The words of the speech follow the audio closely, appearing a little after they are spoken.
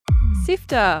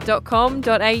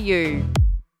sifter.com.au.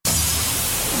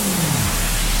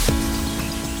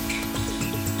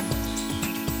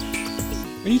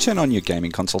 When you turn on your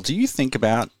gaming console, do you think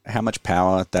about how much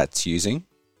power that's using?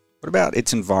 What about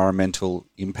its environmental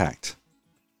impact?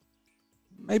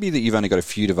 Maybe that you've only got a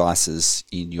few devices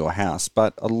in your house,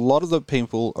 but a lot of the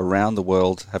people around the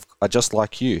world are just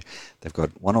like you. They've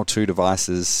got one or two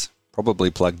devices, probably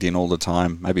plugged in all the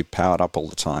time, maybe powered up all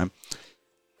the time.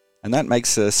 And that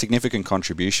makes a significant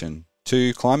contribution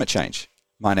to climate change.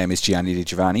 My name is Gianni Di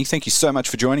Giovanni. Thank you so much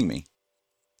for joining me.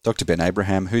 Dr. Ben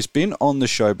Abraham, who's been on the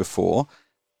show before,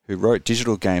 who wrote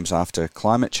Digital Games After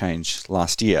Climate Change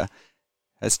last year,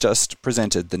 has just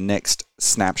presented the next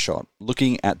snapshot,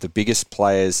 looking at the biggest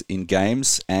players in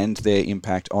games and their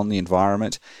impact on the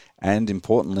environment, and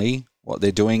importantly, what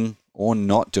they're doing or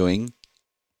not doing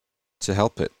to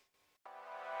help it.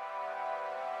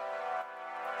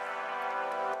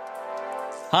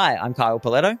 Hi, I'm Kyle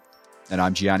Paletto. And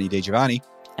I'm Gianni Di Giovanni.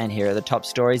 And here are the top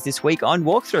stories this week on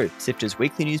Walkthrough, Sifter's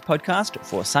weekly news podcast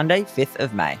for Sunday, 5th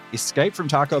of May. Escape from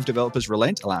Tarkov developers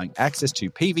relent, allowing access to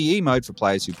PvE mode for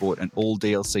players who bought an all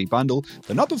DLC bundle,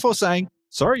 but not before saying,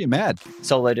 sorry you're mad.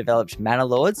 Solo-developed Manor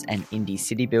Lords and indie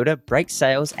city builder break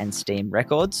sales and Steam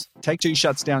records. Take-Two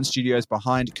shuts down studios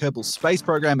behind Kerbal Space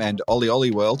Program and Oli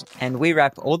Oli World. And we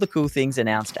wrap all the cool things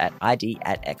announced at ID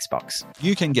at Xbox.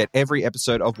 You can get every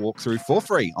episode of Walkthrough for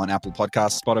free on Apple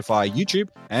Podcasts, Spotify, YouTube,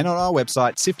 and on our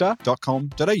website,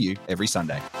 sifter.com.au every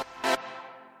Sunday.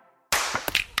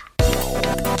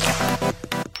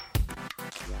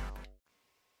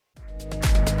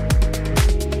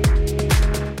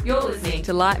 You're listening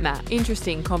to Lightmap,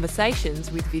 interesting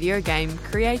conversations with video game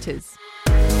creators.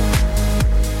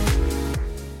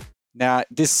 Now,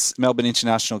 this Melbourne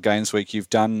International Games Week, you've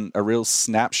done a real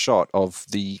snapshot of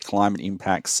the climate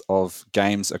impacts of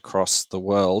games across the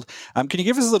world. Can you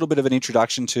give us a little bit of an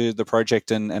introduction to the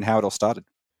project and how it all started?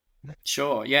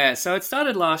 Sure, yeah. So it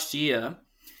started last year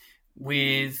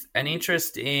with an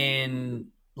interest in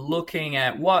looking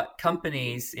at what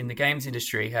companies in the games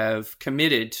industry have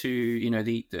committed to,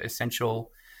 the essential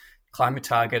climate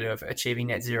target of achieving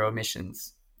net zero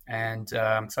emissions. And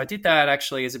so I did that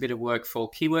actually as a bit of work for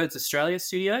Keywords Australia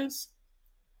Studios.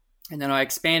 And then I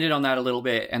expanded on that a little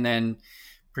bit and then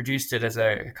produced it as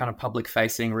a kind of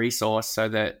public-facing resource so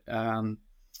that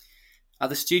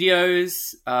other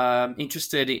studios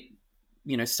interested in,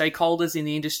 stakeholders in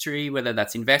the industry, whether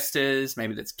that's investors,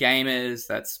 maybe that's gamers,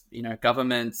 that's,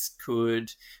 governments,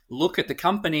 could look at the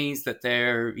companies that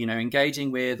they're,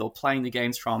 engaging with or playing the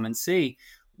games from and see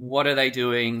what are they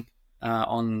doing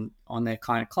on their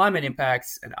kind of climate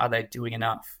impacts, and are they doing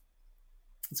enough?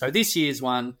 So this year's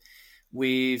one,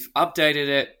 we've updated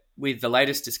it with the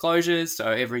latest disclosures. So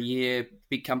every year,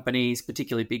 big companies,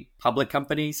 particularly big public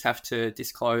companies, have to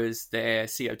disclose their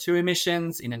CO2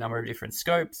 emissions in a number of different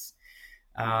scopes.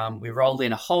 We rolled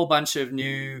in a whole bunch of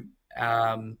new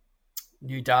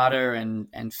data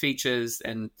and features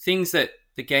and things that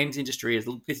the games industry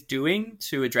is doing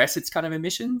to address its kind of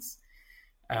emissions,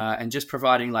 and just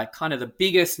providing like kind of the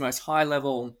biggest, most high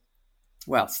level,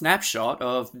 snapshot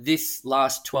of this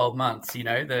last 12 months.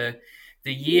 The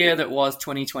year that was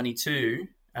 2022.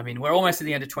 I mean, we're almost at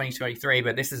the end of 2023,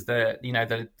 but this is the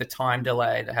time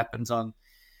delay that happens on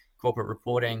corporate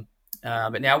reporting.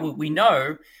 But now we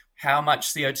know how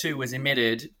much CO2 was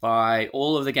emitted by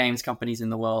all of the games companies in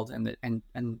the world and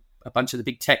a bunch of the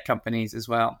big tech companies as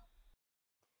well.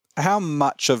 How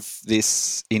much of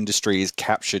this industry is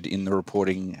captured in the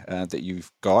reporting that you've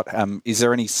got? Is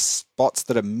there any spots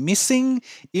that are missing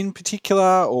in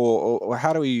particular, or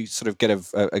how do we sort of get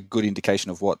a good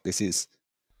indication of what this is?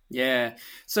 Yeah,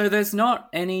 so there's not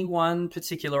any one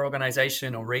particular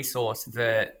organization or resource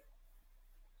that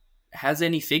has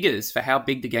any figures for how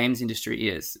big the games industry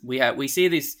is. We see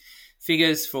these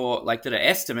figures for that are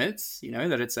estimates,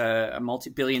 that it's a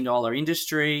multi-billion-dollar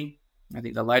industry. I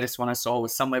think the latest one I saw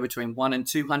was somewhere between $1 and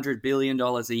 $200 billion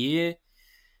a year.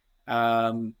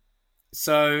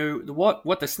 So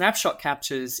what the snapshot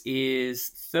captures is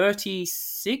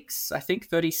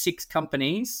 36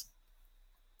 companies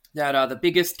that are the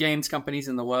biggest games companies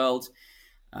in the world.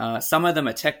 Some of them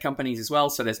are tech companies as well.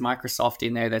 So there's Microsoft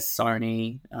in there, there's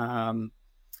Sony,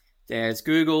 there's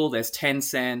Google, there's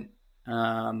Tencent.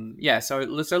 So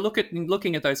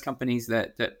looking at those companies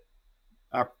that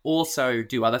are also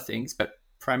do other things, but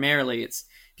primarily it's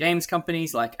games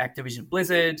companies like Activision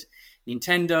Blizzard,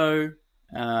 Nintendo,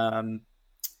 and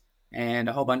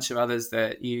a whole bunch of others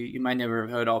that you may never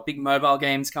have heard of, big mobile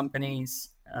games companies.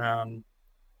 So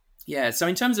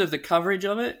in terms of the coverage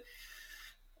of it,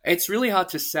 it's really hard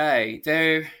to say.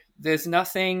 There's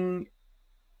nothing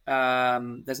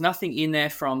there's nothing in there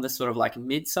from the sort of like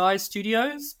mid-sized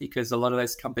studios, because a lot of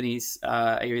those companies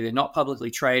are either not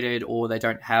publicly traded or they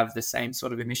don't have the same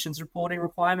sort of emissions reporting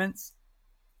requirements.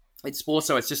 It's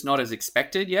just not as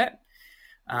expected yet.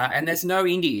 And there's no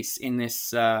indies in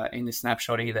this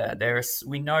snapshot either.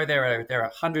 We know there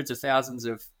are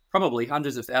probably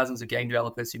hundreds of thousands of game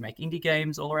developers who make indie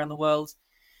games all around the world,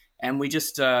 and we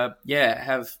just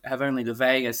have only the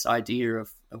vaguest idea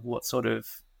of what sort of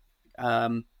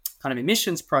kind of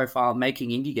emissions profile making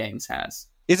indie games has.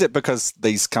 Is it because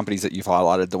these companies that you've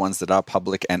highlighted, the ones that are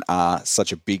public and are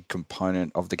such a big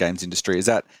component of the games industry, is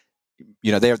that,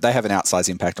 you know, they have an outsized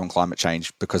impact on climate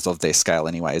change because of their scale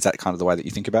anyway? Is that kind of the way that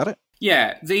you think about it?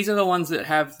 Yeah, these are the ones that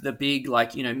have the big,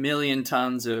 like, you know, million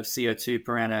tons of CO2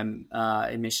 per annum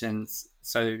emissions.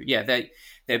 So yeah,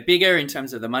 they're bigger in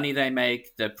terms of the money they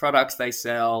make, the products they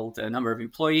sell, the number of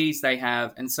employees they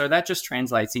have, and so that just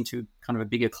translates into kind of a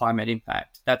bigger climate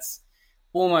impact. That's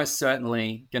almost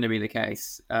certainly going to be the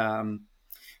case. And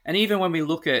even when we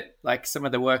look at like some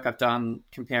of the work I've done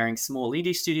comparing small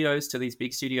indie studios to these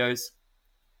big studios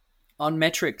on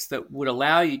metrics that would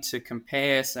allow you to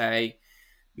compare, say,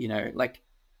 you know, like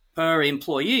per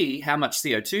employee, how much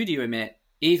CO2 do you emit?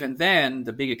 Even then,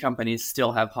 the bigger companies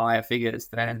still have higher figures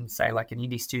than, say, like an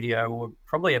indie studio or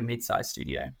probably a mid-sized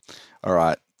studio. All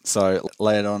right. So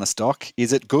lay it on a stock.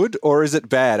 Is it good or is it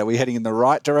bad? Are we heading in the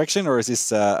right direction, or is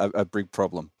this a big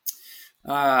problem?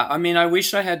 I mean, I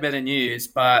wish I had better news,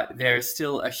 but there is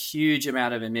still a huge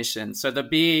amount of emissions. So the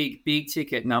big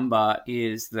ticket number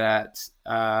is that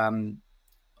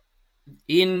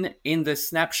in the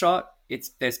snapshot,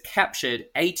 there's captured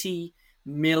 80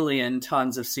 million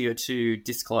tons of CO2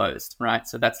 disclosed, right?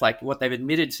 So that's like what they've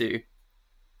admitted to.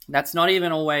 That's not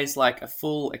even always like a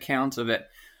full account of it.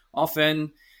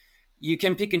 Often you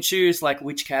can pick and choose like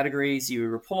which categories you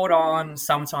report on.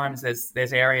 Sometimes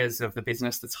there's areas of the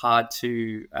business that's hard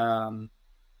to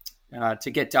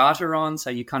get data on, so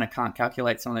you kind of can't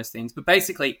calculate some of those things. But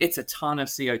basically, it's a ton of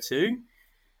CO2.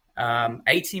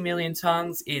 80 million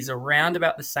tons is around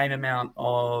about the same amount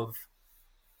of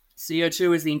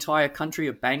CO2 as the entire country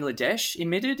of Bangladesh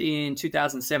emitted in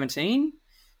 2017.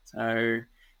 So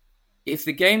if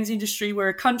the games industry were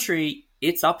a country,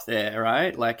 it's up there,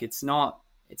 right? Like it's not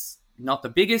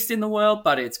the biggest in the world,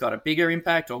 but it's got a bigger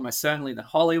impact, almost certainly, than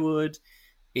Hollywood.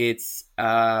 It's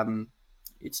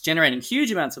generating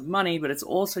huge amounts of money, but it's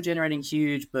also generating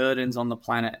huge burdens on the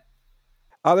planet.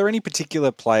 Are there any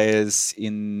particular players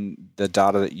in the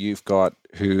data that you've got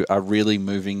who are really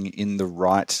moving in the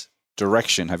right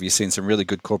direction? Have you seen some really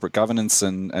good corporate governance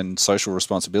and social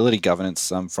responsibility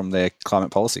governance from their climate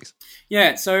policies?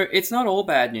 Yeah, so it's not all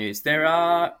bad news. There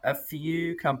are a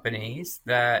few companies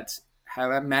that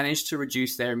have managed to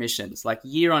reduce their emissions like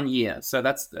year on year. So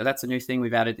that's a new thing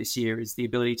we've added this year, is the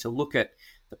ability to look at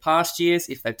the past years.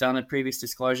 If they've done a previous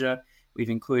disclosure, we've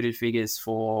included figures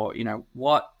for, you know,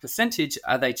 what percentage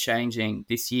are they changing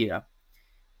this year.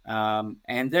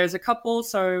 And there's a couple.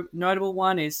 So notable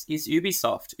one is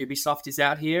Ubisoft. Ubisoft is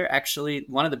out here, actually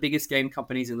one of the biggest game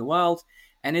companies in the world,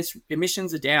 and its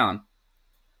emissions are down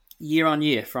year on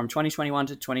year from 2021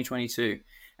 to 2022.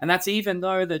 And that's even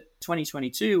though the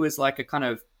 2022 was like a kind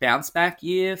of bounce back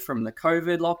year from the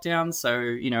COVID lockdown. So,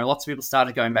 you know, lots of people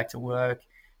started going back to work,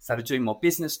 started doing more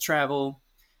business travel.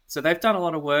 So they've done a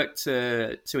lot of work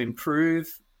to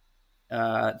improve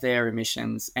their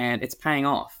emissions, and it's paying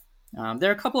off.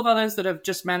 There are a couple of others that have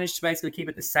just managed to basically keep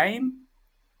it the same,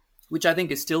 which I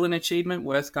think is still an achievement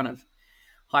worth kind of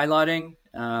highlighting,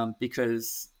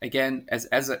 because again,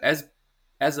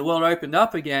 as the world opened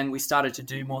up again, we started to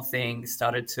do more things,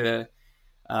 started to,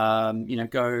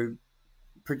 go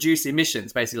produce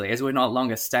emissions, basically, as we're no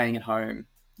longer staying at home.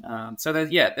 So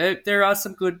there are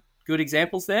some good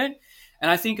examples there. And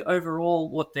I think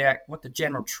overall what the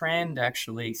general trend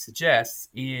actually suggests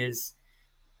is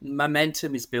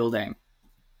momentum is building.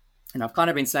 And I've kind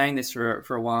of been saying this for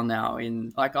a while now.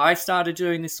 I started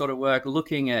doing this sort of work,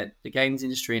 looking at the games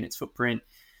industry and its footprint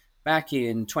back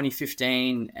in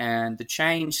 2015, and the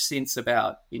change since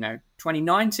about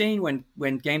 2019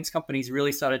 when games companies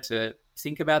really started to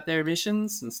think about their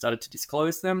emissions and started to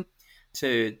disclose them,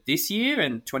 to this year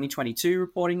and 2022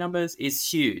 reporting numbers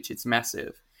is huge. It's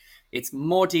massive. It's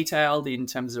more detailed in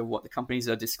terms of what the companies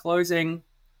are disclosing.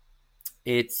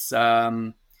 It's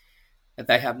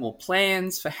they have more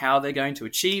plans for how they're going to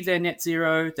achieve their net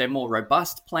zero. They're more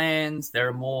robust plans. There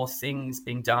are more things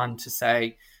being done to,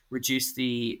 say, reduce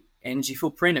the energy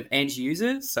footprint of end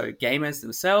users, so gamers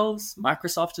themselves.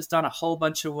 Microsoft has done a whole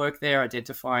bunch of work there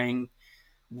identifying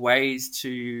ways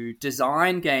to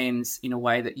design games in a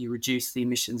way that you reduce the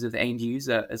emissions of the end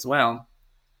user as well.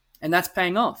 And that's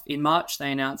paying off. In March,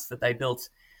 they announced that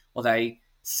they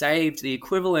saved the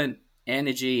equivalent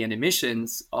energy and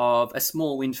emissions of a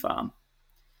small wind farm,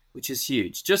 which is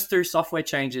huge, just through software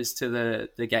changes to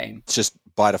the game. It's just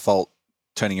by default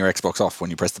turning your Xbox off when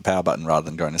you press the power button rather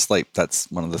than going to sleep. That's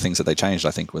one of the things that they changed,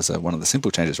 I think, was one of the simple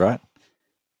changes, right?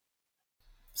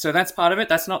 So that's part of it.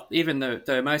 That's not even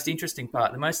the most interesting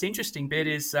part. The most interesting bit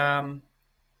is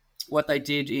what they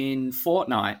did in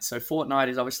Fortnite. So Fortnite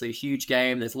is obviously a huge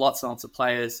game. There's lots and lots of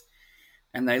players.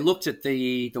 And they looked at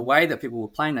the way that people were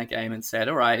playing that game and said,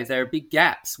 all right, if there are big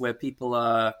gaps where people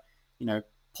are,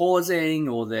 pausing,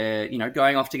 or they're,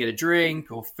 going off to get a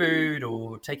drink or food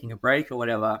or taking a break or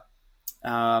whatever,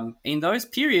 in those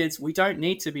periods, we don't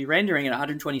need to be rendering at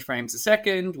 120 frames a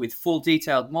second with full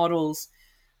detailed models.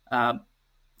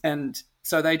 And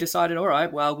so they decided, all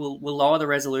right, well, we'll lower the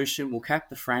resolution, we'll cap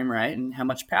the frame rate, and how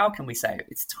much power can we save?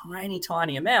 It's tiny,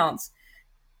 tiny amounts.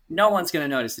 No one's going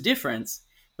to notice the difference,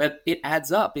 but it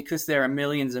adds up because there are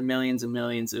millions and millions and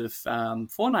millions of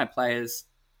Fortnite players.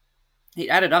 It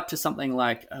added up to something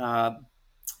like, I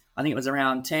think it was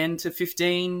around 10 to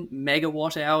 15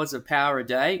 megawatt hours of power a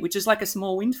day, which is like a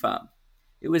small wind farm.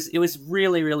 It was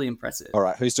really, really impressive. All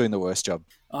right, who's doing the worst job?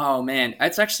 Oh, man,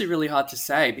 it's actually really hard to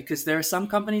say because there are some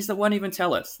companies that won't even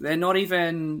tell us. They're not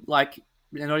even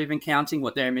counting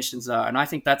what their emissions are, and I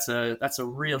think that's a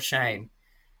real shame,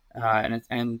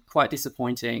 and quite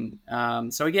disappointing.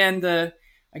 So again,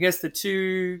 I guess the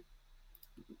two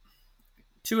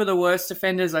of the worst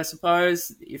offenders, I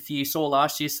suppose. If you saw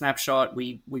last year's snapshot,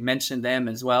 we mentioned them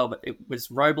as well, but it was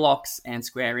Roblox and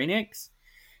Square Enix.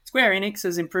 Square Enix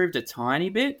has improved a tiny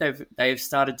bit. They've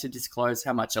started to disclose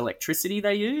how much electricity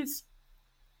they use,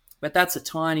 but that's a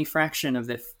tiny fraction of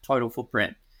their total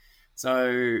footprint.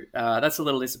 So that's a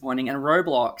little disappointing. And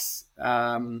Roblox,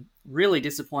 really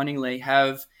disappointingly,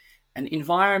 have an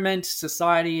environment,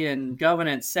 society, and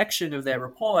governance section of their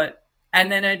report,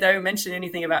 and then they don't mention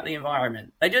anything about the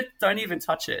environment. They just don't even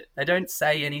touch it. They don't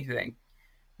say anything.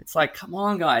 It's like, come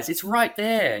on, guys, it's right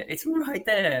there. It's right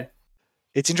there.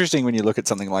 It's interesting when you look at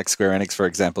something like Square Enix, for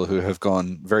example, who have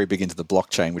gone very big into the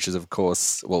blockchain, which is, of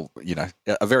course,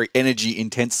 a very energy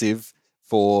intensive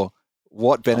for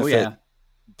what benefit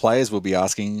players will be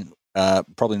asking.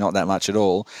 Probably not that much at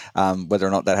all, whether or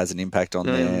not that has an impact on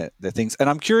their things. And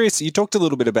I'm curious, you talked a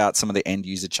little bit about some of the end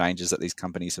user changes that these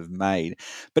companies have made,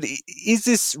 but is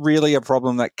this really a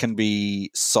problem that can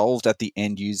be solved at the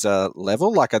end user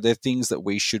level? Like, are there things that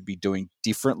we should be doing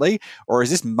differently, or is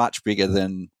this much bigger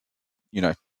than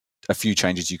a few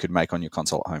changes you could make on your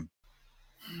console at home?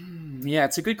 Yeah,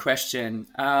 it's a good question.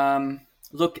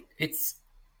 Look, it's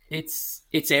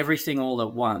everything all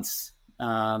at once.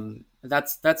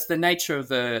 That's the nature of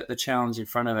the challenge in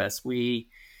front of us. We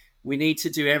need to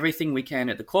do everything we can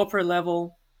at the corporate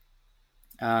level,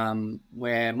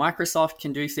 where Microsoft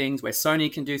can do things, where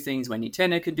Sony can do things, where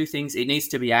Nintendo can do things. It needs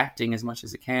to be acting as much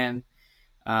as it can.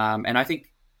 And I think,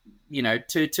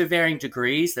 to varying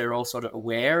degrees, they're all sort of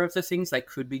aware of the things they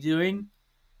could be doing.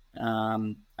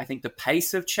 I think the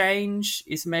pace of change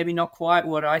is maybe not quite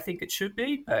what I think it should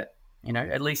be, but,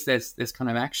 at least there's kind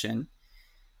of action.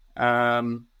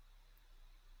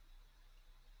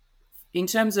 In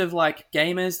terms of like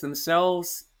gamers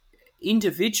themselves,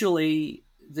 individually,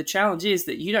 the challenge is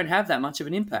that you don't have that much of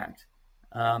an impact.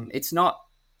 It's not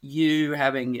you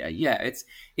having,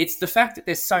 it's the fact that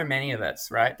there's so many of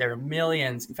us, right? There are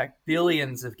millions, in fact,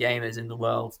 billions of gamers in the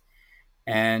world.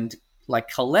 And like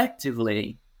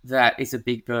collectively, that is a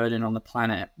big burden on the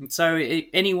planet. And so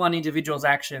any one individual's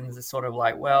actions is sort of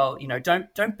like, well,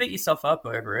 don't beat yourself up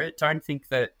over it. Don't think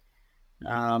that,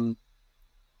 the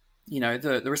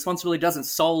responsibility doesn't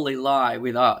solely lie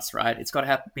with us, right? It's got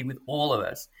to be with all of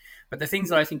us. But the things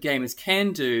that I think gamers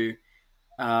can do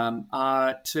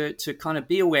are to kind of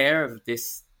be aware of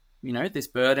this, this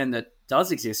burden that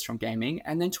does exist from gaming,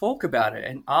 and then talk about it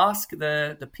and ask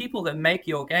the people that make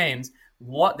your games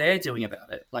what they're doing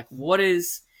about it. Like, what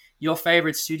is your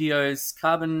favorite studio's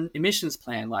carbon emissions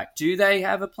plan like? Do they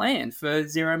have a plan for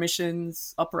zero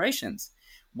emissions operations?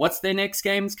 What's their next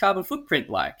game's carbon footprint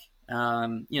like?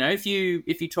 If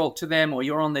you talk to them or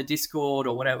you're on their Discord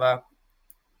or whatever,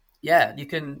 you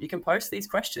can post these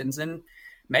questions, and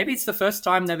maybe it's the first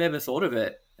time they've ever thought of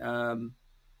it. I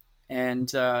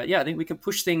think we can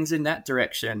push things in that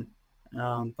direction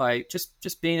by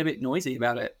just being a bit noisy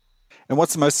about it. And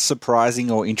what's the most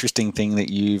surprising or interesting thing that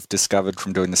you've discovered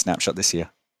from doing the snapshot this year?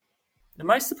 The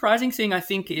most surprising thing, I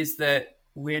think, is that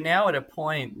we're now at a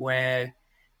point where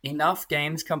enough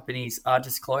games companies are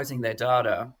disclosing their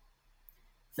data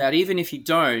that even if you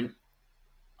don't,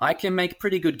 I can make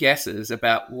pretty good guesses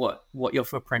about what your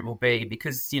footprint will be,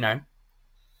 because,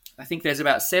 I think there's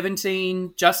about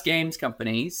 17 just games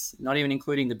companies, not even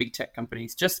including the big tech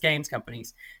companies, just games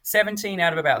companies, 17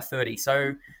 out of about 30.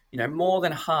 So, more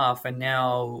than half are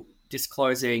now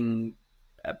disclosing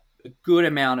a good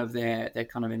amount of their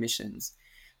kind of emissions.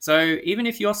 So even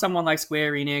if you're someone like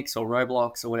Square Enix or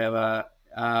Roblox or whatever,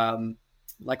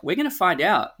 we're going to find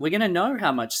out. We're going to know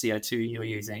how much CO2 you're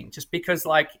using, just because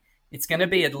it's going to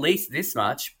be at least this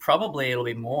much. Probably it'll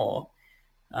be more.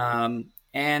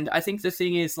 And I think the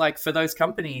thing is, for those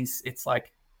companies, it's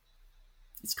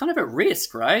kind of a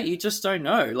risk, right? You just don't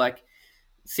know.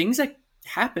 Things are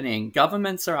happening.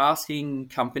 Governments are asking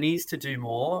companies to do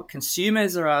more.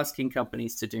 Consumers are asking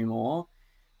companies to do more.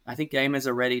 I think gamers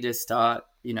are ready to start,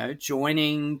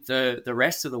 joining the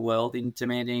rest of the world in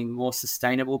demanding more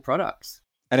sustainable products.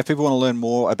 And if people want to learn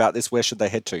more about this, where should they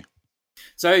head to?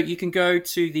 So you can go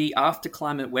to the After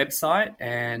Climate website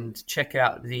and check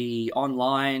out the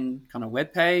online kind of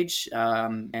webpage,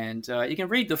 and you can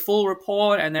read the full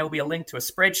report, and there will be a link to a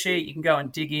spreadsheet you can go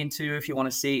and dig into if you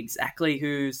want to see exactly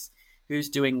who's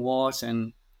doing what.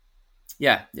 And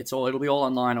yeah, it'll be all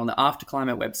online on the After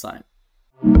Climate website.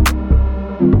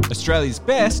 Australia's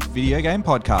best video game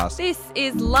podcast. This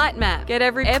is Lightmap. Get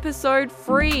every episode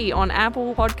free on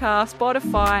Apple Podcasts,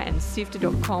 Spotify, and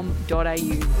sifter.com.au.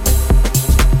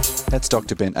 That's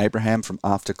Dr. Ben Abraham from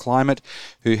After Climate,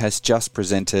 who has just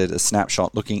presented a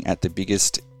snapshot looking at the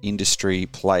biggest industry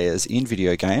players in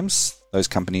video games, those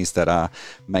companies that are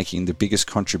making the biggest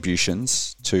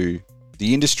contributions to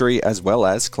the industry as well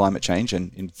as climate change,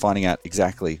 and in finding out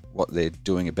exactly what they're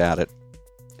doing about it.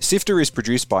 Sifter is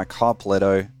produced by Kyle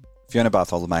Paletto, Fiona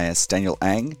Bartholomaeus, Daniel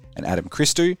Ang, and Adam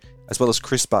Christou, as well as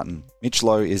Chris Button. Mitch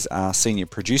Lowe is our senior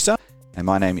producer, and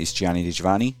my name is Gianni Di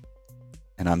Giovanni,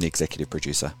 and I'm the executive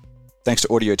producer. Thanks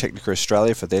to Audio Technica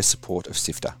Australia for their support of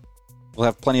Sifter. We'll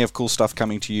have plenty of cool stuff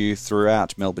coming to you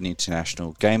throughout Melbourne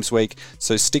International Games Week,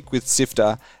 so stick with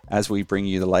Sifter as we bring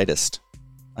you the latest.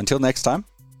 Until next time,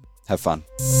 have fun.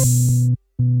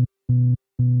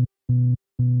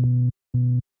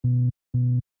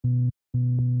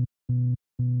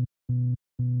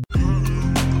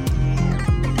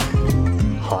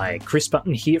 Hi, Chris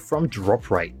Button here from Drop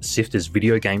Rate, Sifter's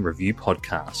video game review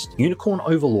podcast. Unicorn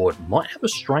Overlord might have a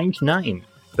strange name,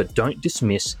 but don't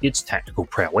dismiss its tactical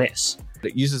prowess.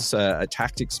 It uses a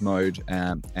tactics mode,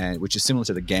 and which is similar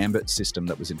to the Gambit system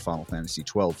that was in Final Fantasy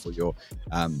XII for your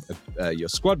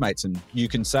squad mates. And you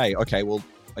can say, okay, well,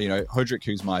 Hodrick,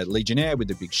 who's my legionnaire with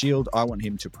the big shield, I want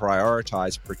him to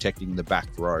prioritize protecting the back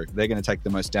row. They're going to take the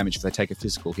most damage. If they take a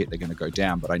physical hit, they're going to go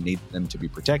down, but I need them to be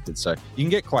protected. So you can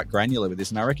get quite granular with this,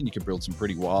 and I reckon you could build some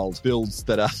pretty wild builds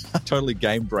that are totally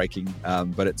game-breaking,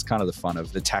 but it's kind of the fun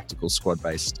of the tactical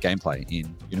squad-based gameplay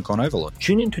in Unicorn Overlord.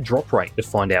 Tune into Drop Rate to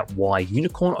find out why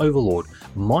Unicorn Overlord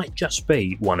might just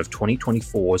be one of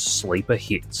 2024's sleeper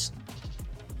hits.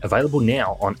 Available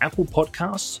now on Apple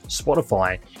Podcasts,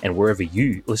 Spotify, and wherever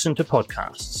you listen to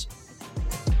podcasts.